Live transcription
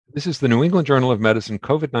This is the New England Journal of Medicine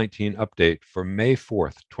COVID-19 update for May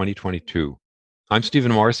 4th, 2022. I'm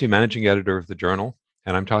Stephen Morrissey, managing editor of the journal,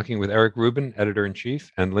 and I'm talking with Eric Rubin,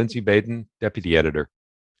 editor-in-chief, and Lindsay Baden, deputy editor.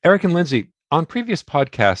 Eric and Lindsay, on previous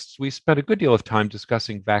podcasts, we spent a good deal of time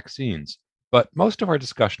discussing vaccines, but most of our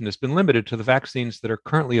discussion has been limited to the vaccines that are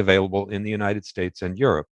currently available in the United States and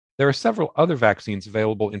Europe. There are several other vaccines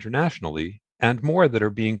available internationally and more that are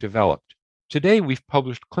being developed. Today, we've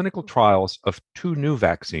published clinical trials of two new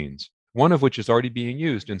vaccines, one of which is already being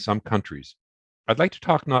used in some countries. I'd like to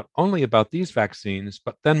talk not only about these vaccines,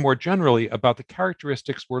 but then more generally about the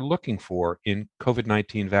characteristics we're looking for in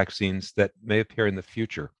COVID-19 vaccines that may appear in the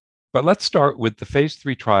future. But let's start with the phase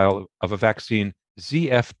 3 trial of a vaccine,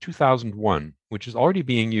 ZF2001, which is already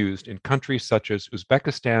being used in countries such as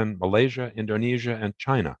Uzbekistan, Malaysia, Indonesia, and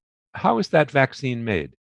China. How is that vaccine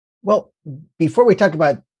made? Well, before we talk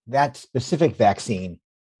about that specific vaccine,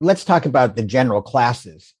 let's talk about the general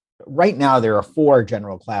classes. Right now, there are four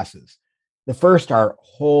general classes. The first are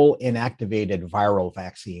whole inactivated viral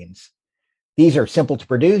vaccines. These are simple to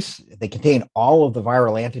produce, they contain all of the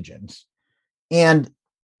viral antigens, and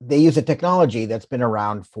they use a technology that's been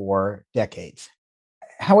around for decades.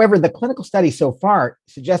 However, the clinical studies so far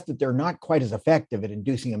suggest that they're not quite as effective at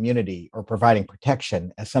inducing immunity or providing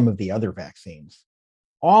protection as some of the other vaccines.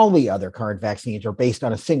 All the other current vaccines are based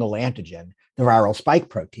on a single antigen, the viral spike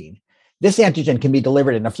protein. This antigen can be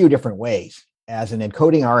delivered in a few different ways as an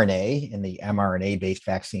encoding RNA in the mRNA based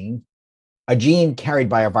vaccine, a gene carried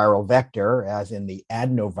by a viral vector, as in the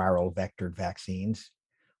adenoviral vectored vaccines,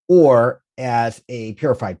 or as a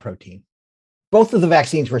purified protein. Both of the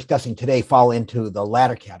vaccines we're discussing today fall into the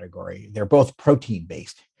latter category. They're both protein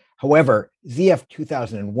based. However,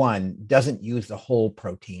 ZF2001 doesn't use the whole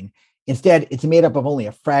protein. Instead, it's made up of only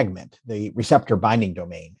a fragment, the receptor binding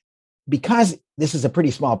domain. Because this is a pretty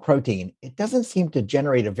small protein, it doesn't seem to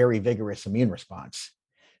generate a very vigorous immune response.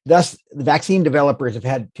 Thus, the vaccine developers have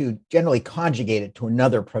had to generally conjugate it to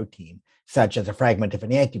another protein, such as a fragment of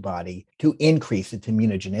an antibody, to increase its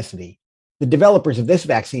immunogenicity. The developers of this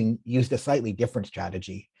vaccine used a slightly different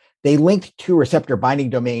strategy. They linked two receptor binding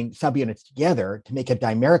domain subunits together to make a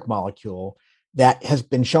dimeric molecule that has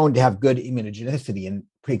been shown to have good immunogenicity in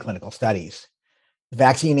preclinical studies. The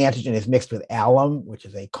vaccine antigen is mixed with alum, which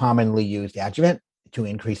is a commonly used adjuvant, to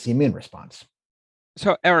increase the immune response.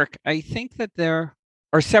 So, Eric, I think that there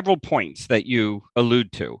are several points that you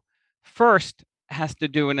allude to. First has to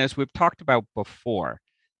do, and as we've talked about before,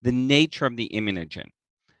 the nature of the immunogen.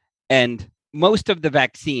 And most of the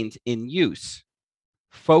vaccines in use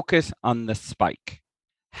focus on the spike.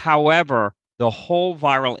 However, the whole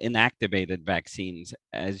viral inactivated vaccines,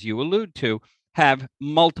 as you allude to, have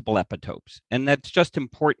multiple epitopes. And that's just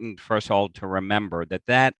important for us all to remember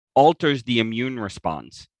that alters the immune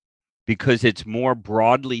response because it's more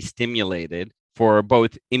broadly stimulated for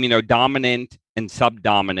both immunodominant and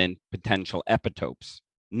subdominant potential epitopes,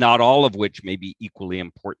 not all of which may be equally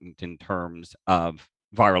important in terms of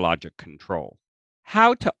virologic control.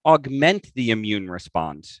 How to augment the immune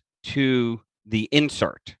response to the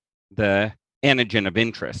insert, the antigen of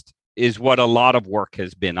interest, is what a lot of work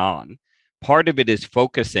has been on. Part of it is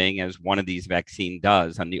focusing, as one of these vaccines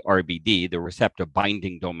does, on the RBD, the receptor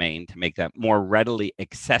binding domain, to make that more readily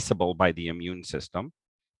accessible by the immune system.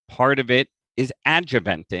 Part of it is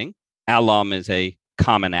adjuvanting. Alum is a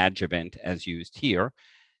common adjuvant as used here.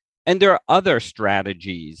 And there are other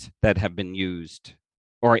strategies that have been used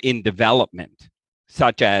or in development,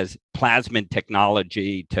 such as plasmid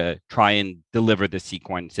technology to try and deliver the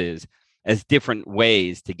sequences as different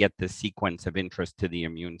ways to get the sequence of interest to the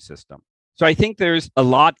immune system. So I think there's a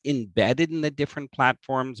lot embedded in the different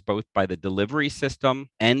platforms, both by the delivery system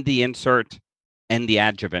and the insert and the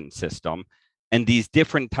adjuvant system. And these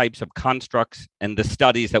different types of constructs and the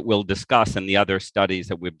studies that we'll discuss and the other studies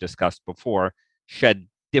that we've discussed before shed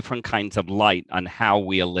different kinds of light on how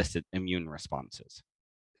we elicit immune responses.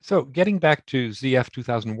 So, getting back to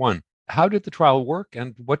ZF2001, how did the trial work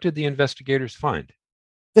and what did the investigators find?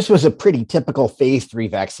 This was a pretty typical phase 3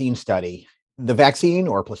 vaccine study. The vaccine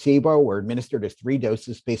or placebo were administered as 3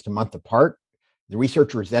 doses spaced a month apart. The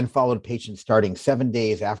researchers then followed patients starting 7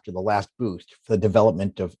 days after the last boost for the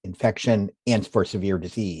development of infection and for severe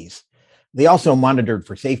disease. They also monitored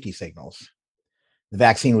for safety signals. The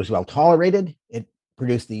vaccine was well tolerated. It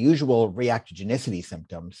produced the usual reactogenicity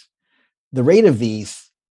symptoms. The rate of these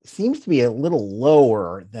seems to be a little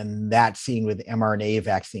lower than that seen with mRNA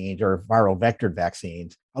vaccines or viral vectored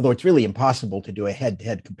vaccines, although it's really impossible to do a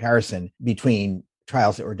head-to-head comparison between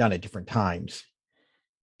trials that were done at different times.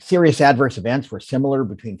 Serious adverse events were similar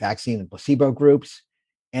between vaccine and placebo groups.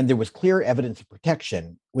 and there was clear evidence of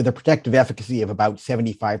protection with a protective efficacy of about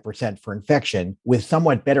 75% for infection, with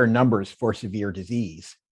somewhat better numbers for severe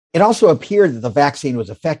disease. It also appeared that the vaccine was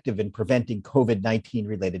effective in preventing COVID-19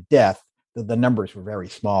 related death, though the numbers were very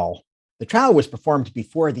small. The trial was performed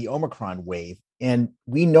before the Omicron wave, and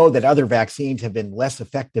we know that other vaccines have been less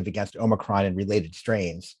effective against Omicron and related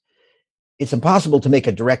strains. It's impossible to make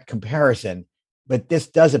a direct comparison, but this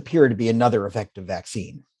does appear to be another effective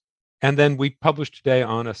vaccine. And then we published today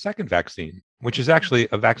on a second vaccine, which is actually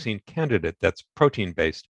a vaccine candidate that's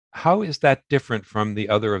protein-based. How is that different from the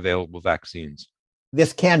other available vaccines?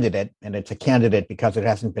 This candidate, and it's a candidate because it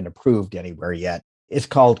hasn't been approved anywhere yet, is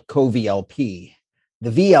called CoVLP. The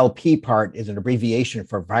VLP part is an abbreviation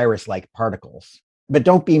for virus-like particles. But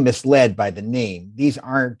don't be misled by the name. These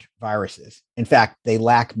aren't viruses. In fact, they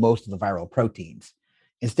lack most of the viral proteins.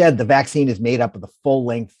 Instead, the vaccine is made up of the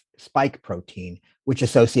full-length spike protein, which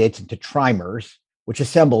associates into trimers, which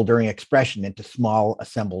assemble during expression into small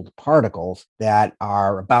assembled particles that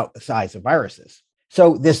are about the size of viruses.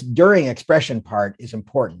 So this during expression part is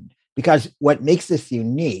important because what makes this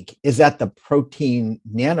unique is that the protein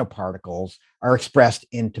nanoparticles are expressed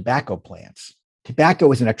in tobacco plants.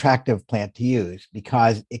 Tobacco is an attractive plant to use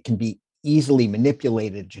because it can be easily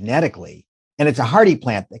manipulated genetically, and it's a hardy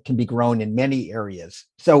plant that can be grown in many areas.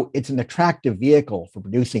 So it's an attractive vehicle for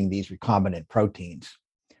producing these recombinant proteins.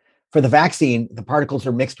 For the vaccine, the particles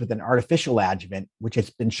are mixed with an artificial adjuvant, which has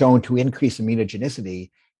been shown to increase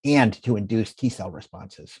immunogenicity and to induce T cell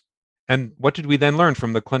responses. And what did we then learn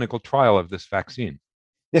from the clinical trial of this vaccine?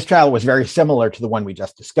 This trial was very similar to the one we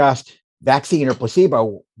just discussed. Vaccine or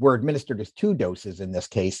placebo were administered as 2 doses in this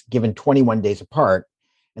case, given 21 days apart.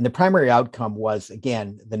 And the primary outcome was,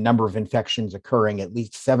 again, the number of infections occurring at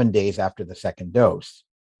least 7 days after the second dose.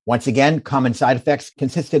 Once again, common side effects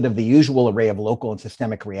consisted of the usual array of local and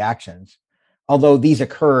systemic reactions, although these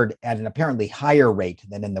occurred at an apparently higher rate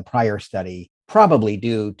than in the prior study, probably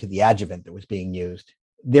due to the adjuvant that was being used.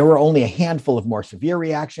 There were only a handful of more severe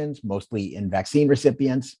reactions, mostly in vaccine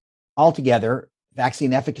recipients. Altogether,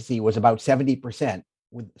 vaccine efficacy was about 70%,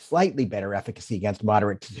 with slightly better efficacy against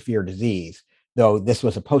moderate to severe disease, though this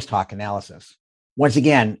was a post hoc analysis. Once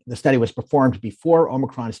again, the study was performed before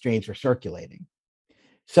Omicron strains were circulating.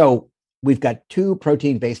 So we've got 2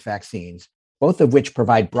 protein-based vaccines, both of which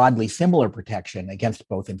provide broadly similar protection against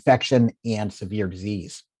both infection and severe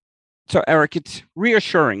disease. So, Eric, it's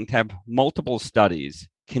reassuring to have multiple studies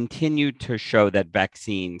continue to show that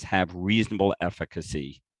vaccines have reasonable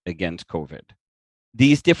efficacy against COVID.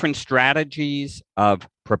 These different strategies of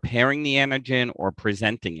preparing the antigen or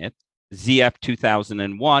presenting it, ZF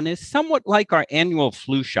 2001, is somewhat like our annual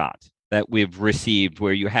flu shot that we've received,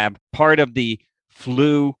 where you have part of the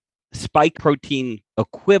flu spike protein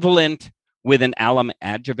equivalent with an alum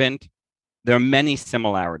adjuvant. There are many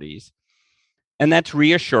similarities. And that's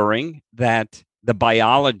reassuring that the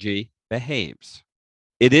biology behaves.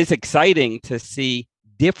 It is exciting to see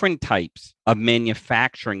different types of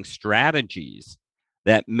manufacturing strategies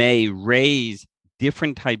that may raise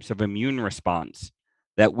different types of immune response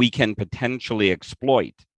that we can potentially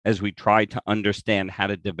exploit as we try to understand how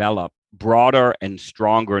to develop broader and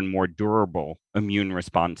stronger and more durable immune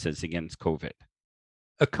responses against COVID.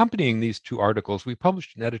 Accompanying these 2 articles, we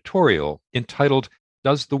published an editorial entitled,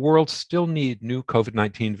 "Does the world still need new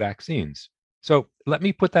COVID-19 vaccines?" So let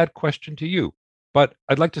me put that question to you, but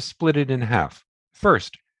I'd like to split it in half.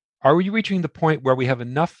 First, are we reaching the point where we have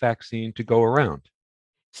enough vaccine to go around?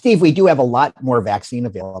 Steve, we do have a lot more vaccine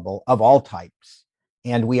available of all types.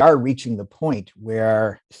 And we are reaching the point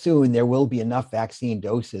where soon there will be enough vaccine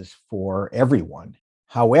doses for everyone.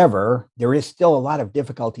 However, there is still a lot of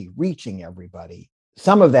difficulty reaching everybody.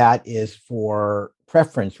 Some of that is for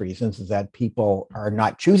preference reasons, is that people are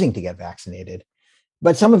not choosing to get vaccinated.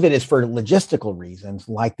 But some of it is for logistical reasons,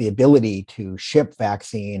 like the ability to ship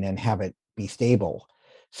vaccine and have it be stable.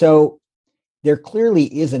 So there clearly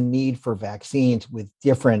is a need for vaccines with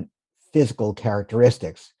different physical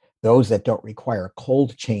characteristics, those that don't require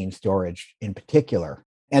cold chain storage in particular,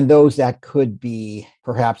 and those that could be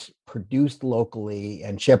perhaps produced locally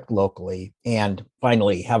and shipped locally, and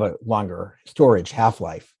finally have a longer storage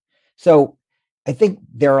half-life. So I think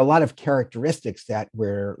there are a lot of characteristics that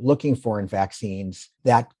we're looking for in vaccines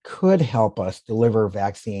that could help us deliver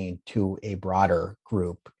vaccine to a broader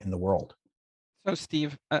group in the world. So,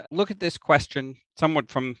 Steve, look at this question somewhat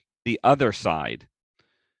from the other side,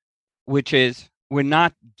 which is we're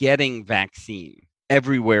not getting vaccine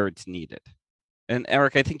everywhere it's needed. And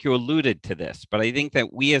Eric, I think you alluded to this, but I think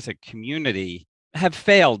that we as a community have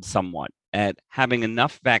failed somewhat at having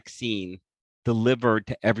enough vaccine delivered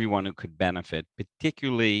to everyone who could benefit,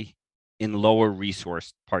 particularly in lower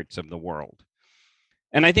resource parts of the world.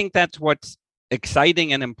 And I think that's what's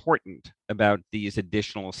exciting and important about these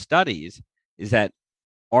additional studies is that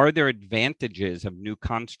are there advantages of new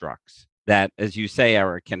constructs that, as you say,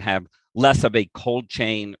 Eric, can have less of a cold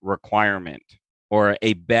chain requirement or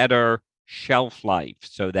a better shelf life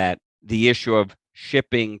so that the issue of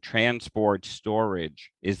shipping, transport,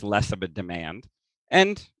 storage is less of a demand,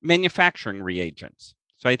 and manufacturing reagents.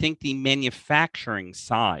 So I think the manufacturing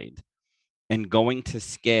side and going to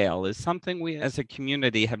scale is something we as a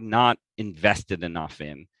community have not invested enough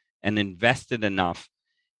in and invested enough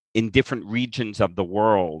in different regions of the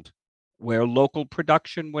world where local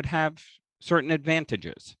production would have certain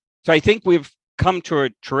advantages. So I think we've come to a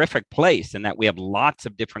terrific place in that we have lots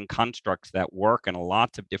of different constructs that work and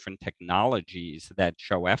lots of different technologies that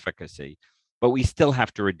show efficacy, but we still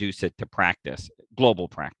have to reduce it to practice, global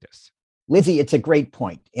practice. Lindsay, it's a great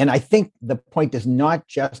point. And I think the point is not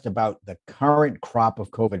just about the current crop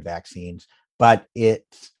of COVID vaccines, but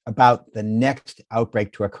it's about the next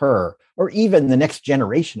outbreak to occur, or even the next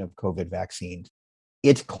generation of COVID vaccines.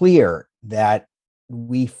 It's clear that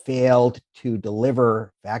we failed to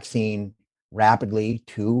deliver vaccine rapidly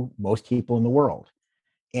to most people in the world.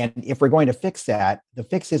 And if we're going to fix that, the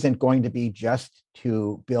fix isn't going to be just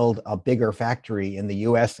to build a bigger factory in the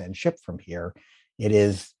US and ship from here. It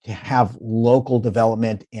is to have local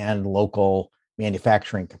development and local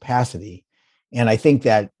manufacturing capacity. And I think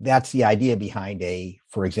that that's the idea behind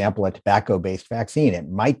for example, a tobacco-based vaccine. It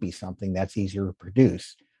might be something that's easier to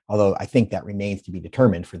produce, although I think that remains to be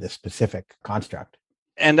determined for this specific construct.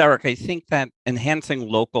 And Eric, I think that enhancing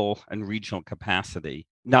local and regional capacity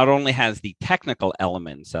not only has the technical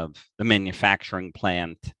elements of the manufacturing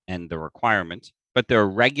plant and the requirements, but there are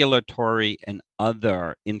regulatory and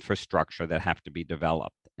other infrastructure that have to be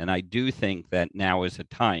developed. And I do think that now is a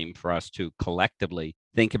time for us to collectively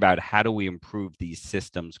think about how do we improve these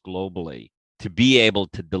systems globally to be able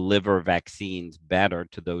to deliver vaccines better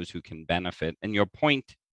to those who can benefit. And your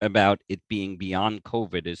point about it being beyond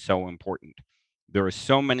COVID is so important. There are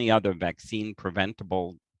so many other vaccine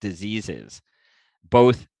preventable diseases,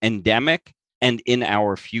 both endemic and in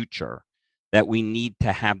our future, that we need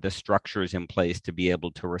to have the structures in place to be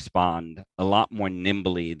able to respond a lot more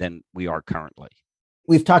nimbly than we are currently.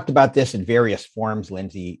 We've talked about this in various forms,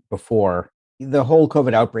 Lindsay, before. The whole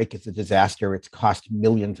COVID outbreak is a disaster. It's cost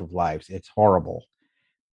millions of lives. It's horrible.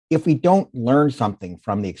 If we don't learn something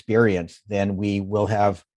from the experience, then we will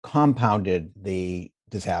have compounded the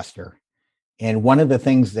disaster. And one of the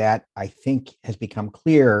things that I think has become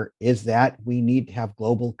clear is that we need to have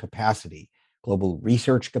global capacity, global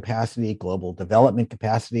research capacity, global development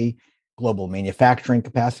capacity, global manufacturing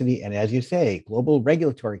capacity, and as you say, global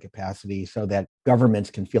regulatory capacity so that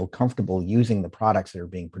governments can feel comfortable using the products that are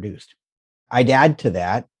being produced. I'd add to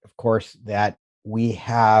that, of course, that we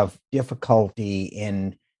have difficulty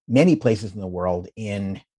in many places in the world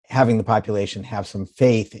in having the population have some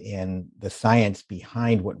faith in the science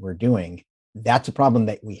behind what we're doing. That's a problem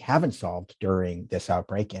that we haven't solved during this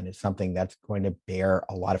outbreak, and it's something that's going to bear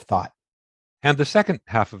a lot of thought. And the second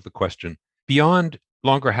half of the question, beyond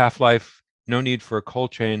longer half-life, no need for a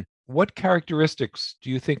cold chain, what characteristics do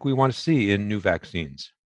you think we want to see in new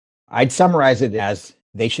vaccines? I'd summarize it as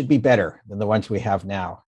they should be better than the ones we have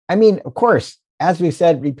now. I mean, of course, as we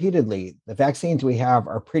said repeatedly, the vaccines we have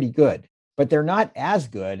are pretty good, but they're not as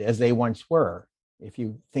good as they once were. If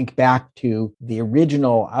you think back to the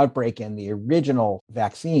original outbreak and the original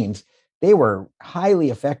vaccines, they were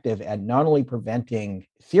highly effective at not only preventing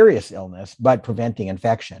serious illness, but preventing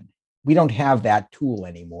infection. We don't have that tool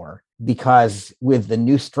anymore because with the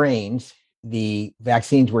new strains, the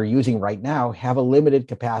vaccines we're using right now have a limited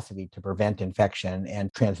capacity to prevent infection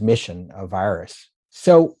and transmission of virus.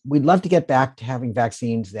 So we'd love to get back to having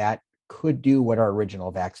vaccines that could do what our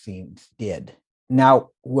original vaccines did. Now,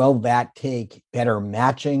 will that take better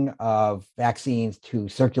matching of vaccines to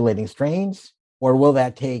circulating strains? Or will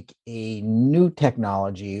that take a new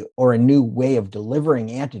technology or a new way of delivering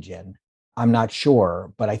antigen? I'm not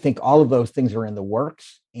sure, but I think all of those things are in the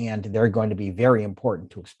works and they're going to be very important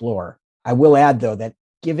to explore. I will add, though, that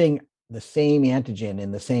giving the same antigen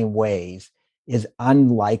in the same ways is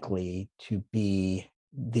unlikely to be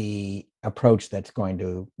the approach that's going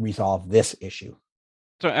to resolve this issue.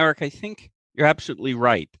 So, Eric, I think you're absolutely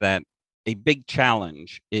right that a big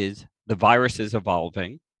challenge is the virus is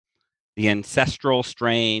evolving. The ancestral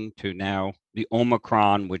strain to now the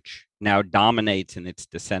Omicron, which now dominates in its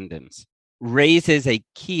descendants, raises a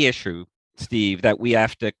key issue, Steve, that we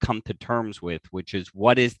have to come to terms with, which is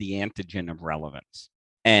what is the antigen of relevance?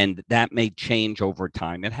 And that may change over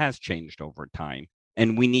time. It has changed over time.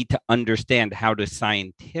 And we need to understand how to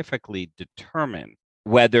scientifically determine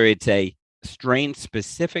whether it's a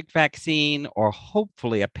strain-specific vaccine or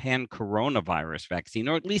hopefully a pan-coronavirus vaccine,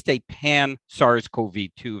 or at least a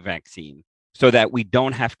pan-SARS-CoV-2 vaccine, so that we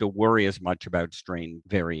don't have to worry as much about strain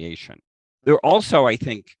variation. There also, I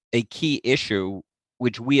think, a key issue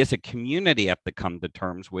which we as a community have to come to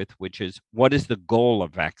terms with, which is what is the goal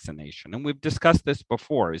of vaccination? And we've discussed this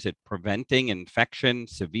before. Is it preventing infection,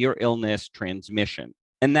 severe illness, transmission?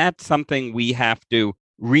 And that's something we have to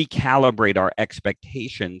recalibrate our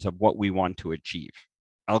expectations of what we want to achieve.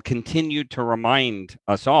 I'll continue to remind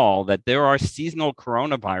us all that there are seasonal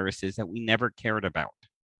coronaviruses that we never cared about.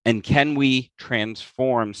 And can we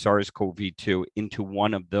transform SARS-CoV-2 into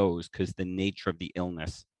one of those because the nature of the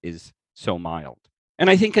illness is so mild? And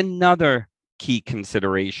I think another key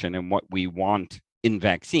consideration in what we want in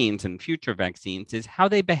vaccines and future vaccines is how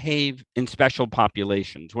they behave in special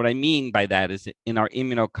populations. What I mean by that is in our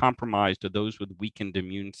immunocompromised or those with weakened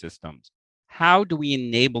immune systems. How do we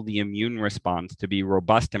enable the immune response to be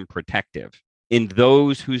robust and protective in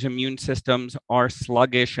those whose immune systems are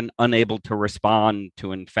sluggish and unable to respond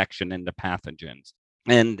to infection and to pathogens?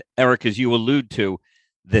 And Eric, as you allude to,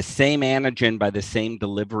 the same antigen by the same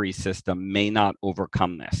delivery system may not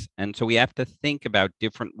overcome this. And so we have to think about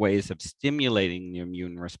different ways of stimulating the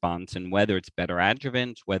immune response, and whether it's better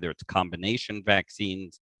adjuvants, whether it's combination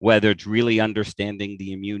vaccines, whether it's really understanding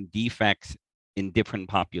the immune defects in different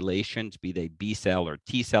populations, be they B cell or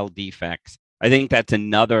T cell defects. I think that's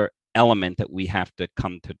another element that we have to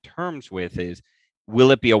come to terms with is,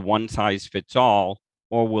 will it be a one size fits all,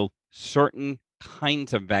 or will certain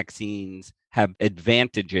kinds of vaccines have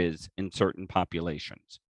advantages in certain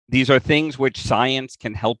populations? These are things which science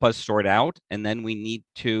can help us sort out, and then we need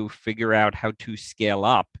to figure out how to scale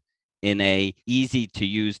up in a easy to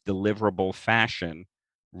use deliverable fashion,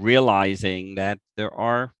 realizing that there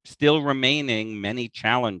are still remaining many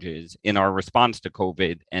challenges in our response to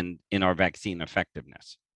COVID and in our vaccine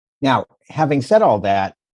effectiveness. Now, having said all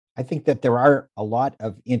that, I think that there are a lot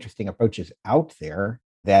of interesting approaches out there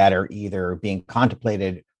that are either being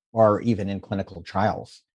contemplated or even in clinical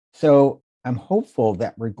trials. So I'm hopeful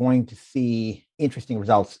that we're going to see interesting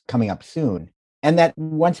results coming up soon. And that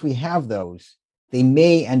once we have those, they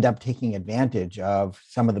may end up taking advantage of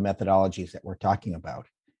some of the methodologies that we're talking about.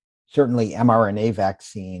 Certainly, mRNA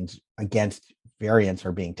vaccines against variants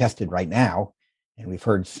are being tested right now. And we've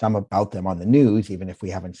heard some about them on the news, even if we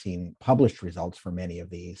haven't seen published results for many of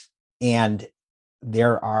these. And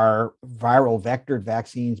there are viral vectored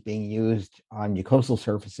vaccines being used on mucosal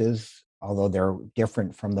surfaces, although they're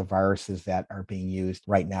different from the viruses that are being used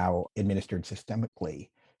right now, administered systemically.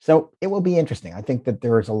 So it will be interesting. I think that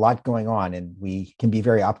there is a lot going on, and we can be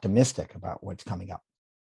very optimistic about what's coming up.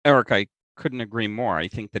 Eric, I couldn't agree more. I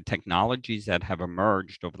think the technologies that have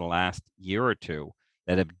emerged over the last year or two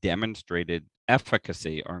that have demonstrated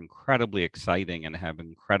efficacy are incredibly exciting and have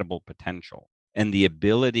incredible potential. And the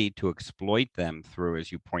ability to exploit them through, as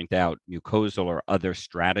you point out, mucosal or other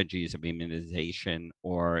strategies of immunization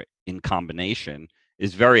or in combination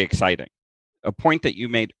is very exciting. A point that you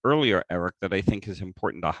made earlier, Eric, that I think is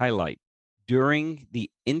important to highlight. During the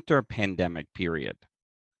interpandemic period,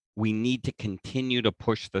 we need to continue to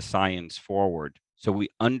push the science forward so we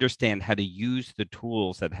understand how to use the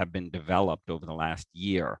tools that have been developed over the last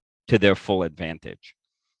year to their full advantage.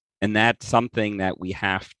 And that's something that we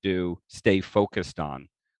have to stay focused on,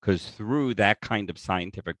 because through that kind of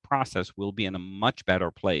scientific process, we'll be in a much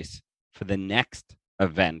better place for the next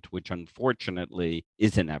event, which unfortunately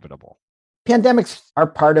is inevitable. Pandemics are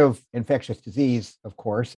part of infectious disease, of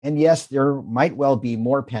course. And yes, there might well be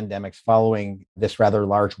more pandemics following this rather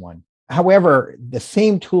large one. However, the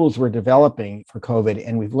same tools we're developing for COVID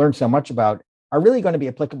and we've learned so much about are really going to be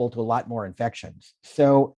applicable to a lot more infections.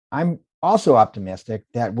 So I'm also optimistic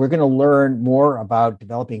that we're going to learn more about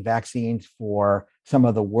developing vaccines for some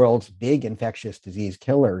of the world's big infectious disease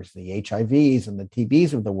killers, the HIVs and the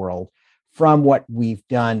TBs of the world, from what we've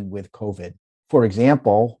done with COVID. For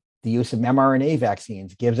example, the use of mRNA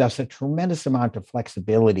vaccines gives us a tremendous amount of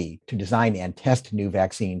flexibility to design and test new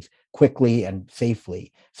vaccines quickly and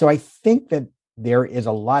safely. So I think that there is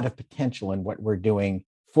a lot of potential in what we're doing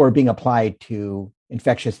for being applied to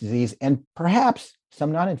infectious disease and perhaps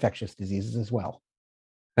some non-infectious diseases as well.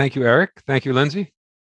 Thank you, Eric. Thank you, Lindsay.